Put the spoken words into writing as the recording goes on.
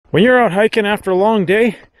When you're out hiking after a long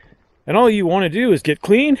day and all you want to do is get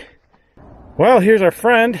clean, well, here's our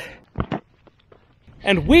friend.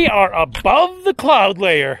 And we are above the cloud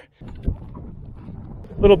layer.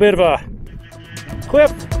 Little bit of a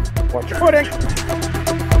cliff. Watch your footing.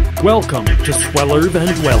 Welcome to SWELLER'S and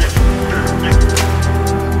WELLER'S.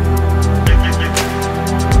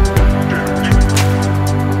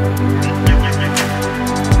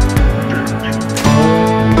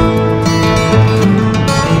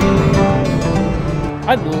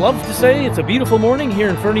 I'd love to say it's a beautiful morning here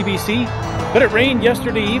in Fernie, BC, but it rained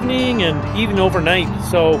yesterday evening and even overnight,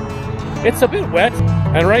 so it's a bit wet.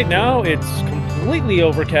 And right now it's completely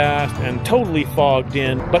overcast and totally fogged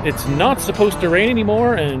in, but it's not supposed to rain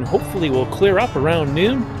anymore and hopefully will clear up around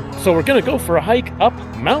noon. So we're gonna go for a hike up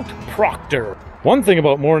Mount Proctor. One thing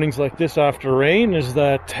about mornings like this after rain is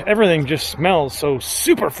that everything just smells so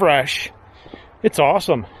super fresh. It's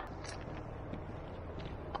awesome.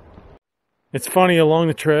 It's funny, along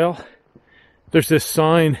the trail, there's this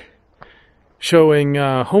sign showing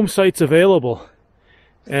home sites available,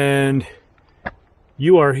 and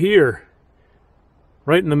you are here,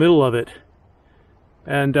 right in the middle of it.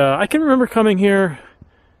 And I can remember coming here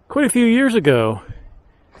quite a few years ago,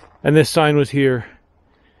 and this sign was here.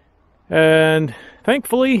 And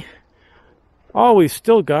thankfully, all we've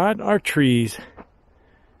still got are trees.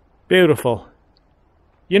 Beautiful.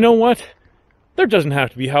 You know what? There doesn't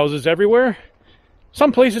have to be houses everywhere.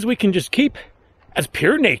 Some places we can just keep as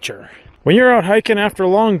pure nature. When you're out hiking after a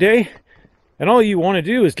long day and all you want to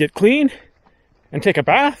do is get clean and take a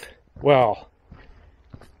bath, well,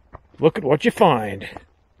 look at what you find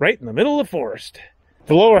right in the middle of the forest.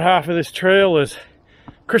 The lower half of this trail is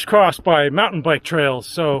crisscrossed by mountain bike trails,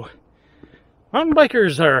 so mountain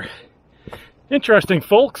bikers are interesting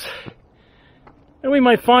folks, and we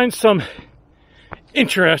might find some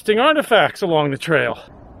interesting artifacts along the trail.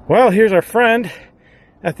 Well, here's our friend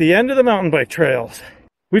at the end of the mountain bike trails.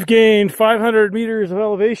 We've gained 500 meters of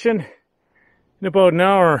elevation in about an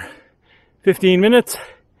hour, 15 minutes,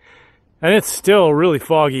 and it's still really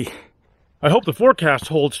foggy. I hope the forecast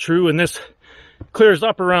holds true and this clears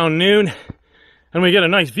up around noon and we get a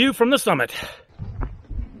nice view from the summit.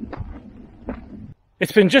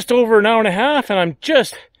 It's been just over an hour and a half and I'm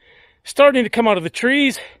just starting to come out of the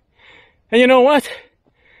trees. And you know what?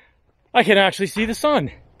 I can actually see the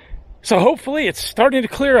sun. So hopefully it's starting to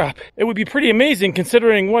clear up. It would be pretty amazing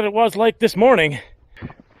considering what it was like this morning.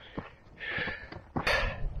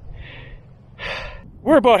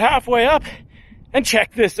 We're about halfway up, and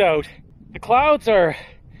check this out. The clouds are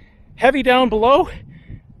heavy down below,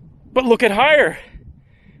 but look at higher.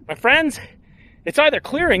 My friends, it's either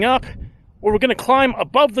clearing up or we're gonna climb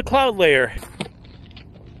above the cloud layer.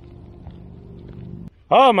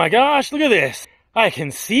 Oh my gosh, look at this. I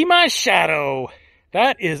can see my shadow.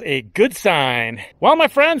 That is a good sign. Well, my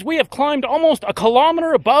friends, we have climbed almost a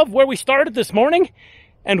kilometer above where we started this morning,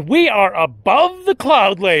 and we are above the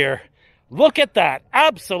cloud layer. Look at that.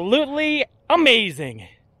 Absolutely amazing.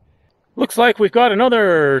 Looks like we've got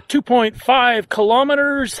another 2.5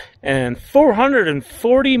 kilometers and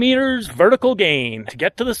 440 meters vertical gain to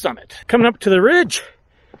get to the summit. Coming up to the ridge,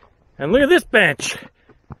 and look at this bench.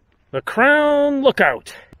 The Crown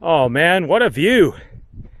Lookout. Oh man, what a view.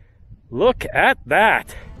 Look at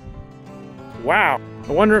that. Wow.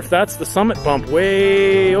 I wonder if that's the summit bump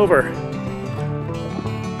way over.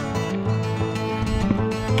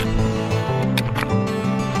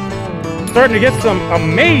 Starting to get some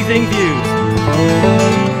amazing views.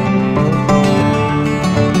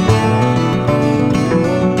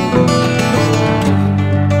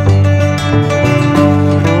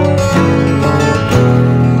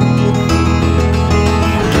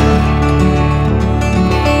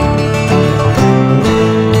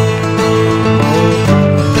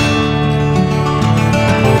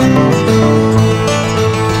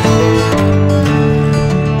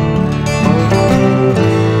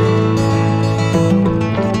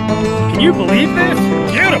 Can you believe this?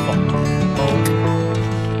 Beautiful!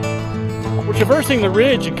 We're traversing the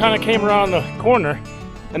ridge and kind of came around the corner,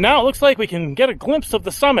 and now it looks like we can get a glimpse of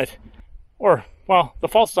the summit. Or, well, the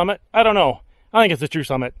false summit. I don't know. I think it's the true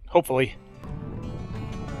summit, hopefully.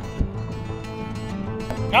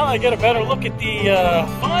 Now that I get a better look at the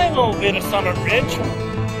final bit of Summit Ridge,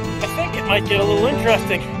 I think it might get a little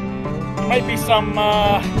interesting. There might be some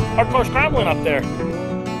hardcore scrambling up there.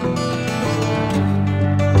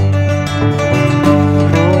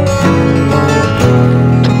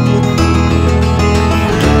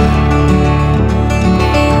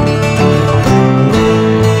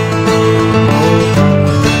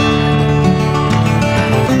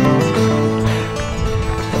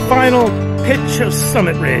 Final pitch of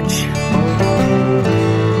summit ridge.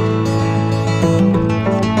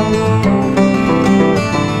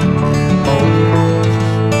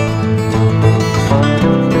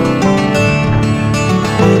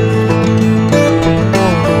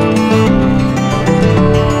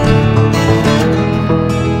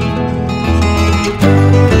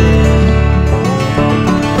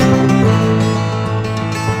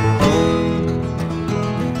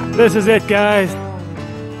 This is it, guys.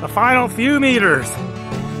 The final few meters.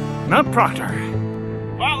 Mount Proctor.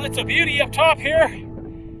 Wow, it's a beauty up top here.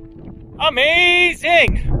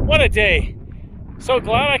 Amazing! What a day. So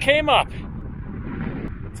glad I came up.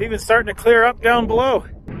 It's even starting to clear up down below.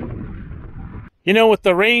 You know, with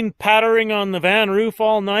the rain pattering on the van roof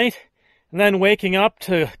all night, and then waking up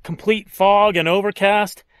to complete fog and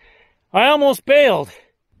overcast, I almost bailed.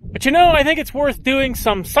 But you know, I think it's worth doing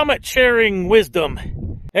some summit sharing wisdom.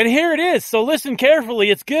 And here it is, so listen carefully,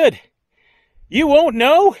 it's good. You won't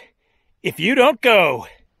know if you don't go.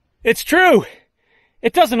 It's true.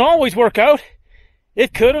 It doesn't always work out.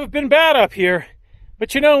 It could have been bad up here.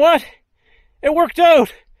 But you know what? It worked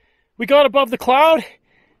out. We got above the cloud,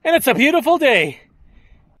 and it's a beautiful day.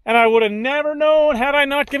 And I would have never known had I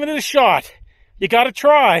not given it a shot. You gotta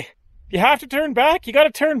try. If you have to turn back, you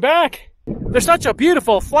gotta turn back. There's such a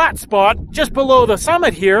beautiful flat spot just below the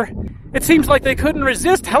summit here. It seems like they couldn't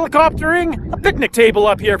resist helicoptering a picnic table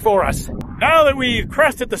up here for us. Now that we've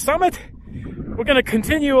crested the summit, we're going to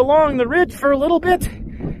continue along the ridge for a little bit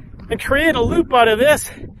and create a loop out of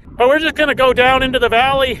this. But we're just going to go down into the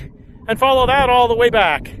valley and follow that all the way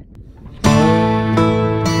back.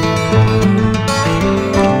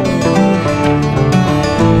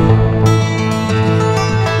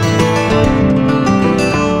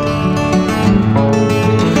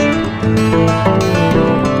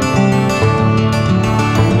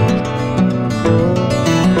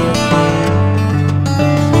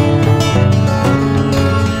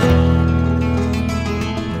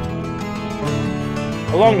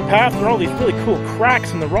 Along the path there are all these really cool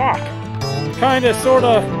cracks in the rock. Kinda,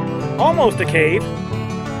 sorta, almost a cave.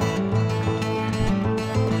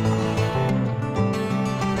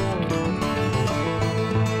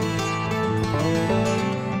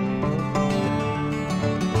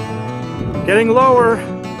 Getting lower,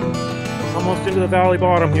 almost into the valley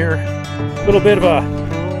bottom here. A little bit of a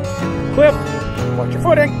cliff, watch your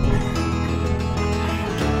footing.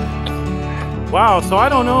 Wow, so I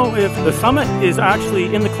don't know if the summit is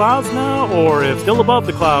actually in the clouds now or if still above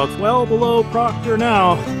the clouds. Well below Proctor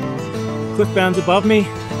now. Cliff band's above me.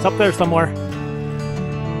 It's up there somewhere.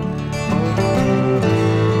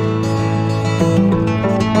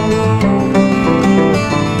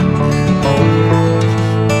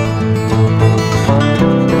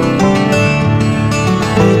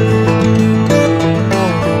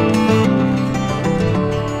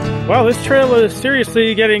 Wow, this trail is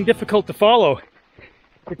seriously getting difficult to follow.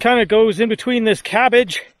 It kind of goes in between this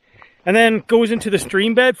cabbage and then goes into the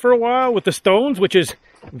stream bed for a while with the stones, which is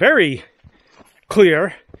very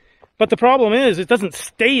clear. But the problem is it doesn't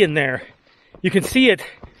stay in there. You can see it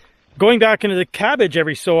going back into the cabbage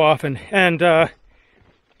every so often. And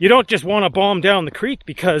you don't just want to bomb down the creek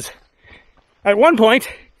because at one point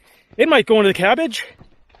it might go into the cabbage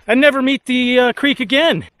and never meet the creek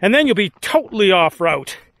again. And then you'll be totally off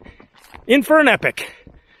route. In for an epic.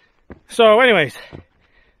 So anyways,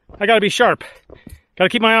 I gotta be sharp. Gotta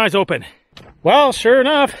keep my eyes open. Well, sure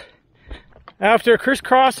enough, after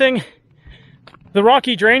crisscrossing the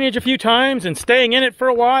rocky drainage a few times and staying in it for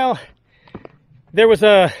a while, there was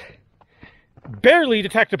a barely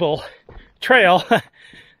detectable trail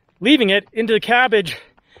leaving it into the cabbage,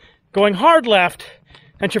 going hard left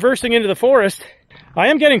and traversing into the forest. I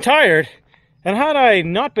am getting tired, and had I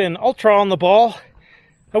not been ultra on the ball,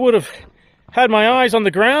 I would have had my eyes on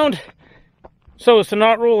the ground so as to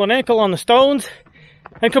not roll an ankle on the stones,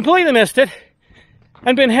 and completely missed it,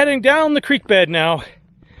 and been heading down the creek bed now,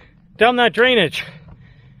 down that drainage,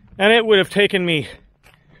 and it would have taken me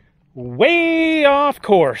way off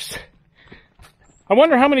course. I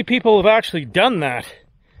wonder how many people have actually done that.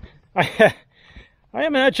 I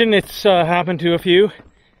imagine it's happened to a few.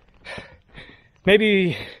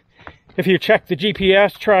 Maybe if you check the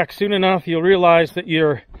GPS track soon enough, you'll realize that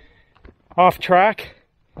you're off track,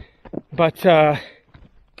 but that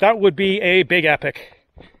would be a big epic.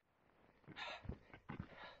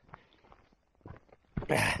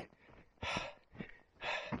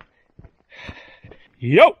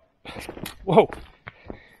 Yo! Whoa!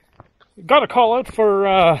 Gotta call out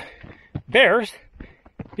for bears,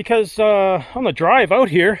 because on the drive out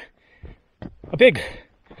here, a big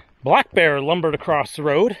black bear lumbered across the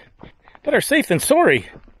road. Better safe than sorry.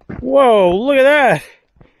 Whoa, look at that.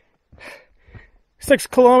 6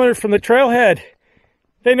 kilometers from the trailhead.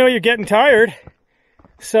 They know you're getting tired,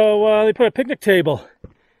 so they put a picnic table.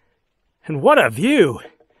 And what a view.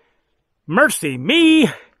 Mercy me.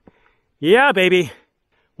 Yeah, baby.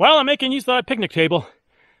 Well, I'm making use of that picnic table.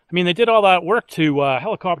 I mean, they did all that work to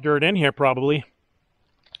helicopter it in here, probably.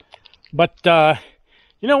 But,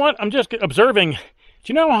 you know what? I'm just observing. Do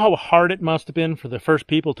you know how hard it must have been for the first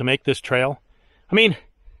people to make this trail? I mean,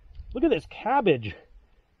 look at this cabbage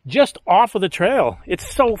just off of the trail. It's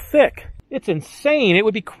so thick. It's insane. It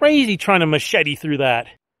would be crazy trying to machete through that.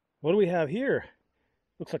 What do we have here?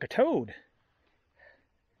 Looks like a toad.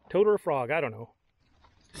 Toad or a frog, I don't know.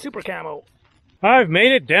 Super camo. I've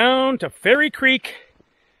made it down to Ferry Creek,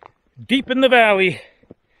 deep in the valley.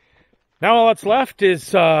 Now all that's left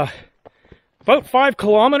is about 5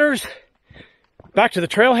 kilometers back to the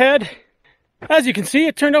trailhead. As you can see,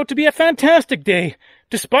 it turned out to be a fantastic day,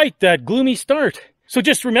 despite that gloomy start. So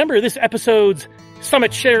just remember this episode's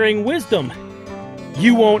summit sharing wisdom.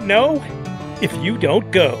 You won't know if you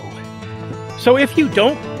don't go. So if you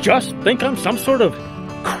don't just think I'm some sort of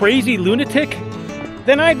crazy lunatic,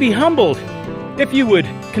 then I'd be humbled if you would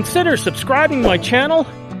consider subscribing to my channel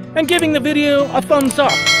and giving the video a thumbs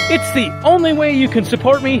up. It's the only way you can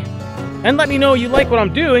support me and let me know you like what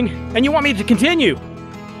I'm doing and you want me to continue.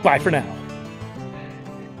 Bye for now.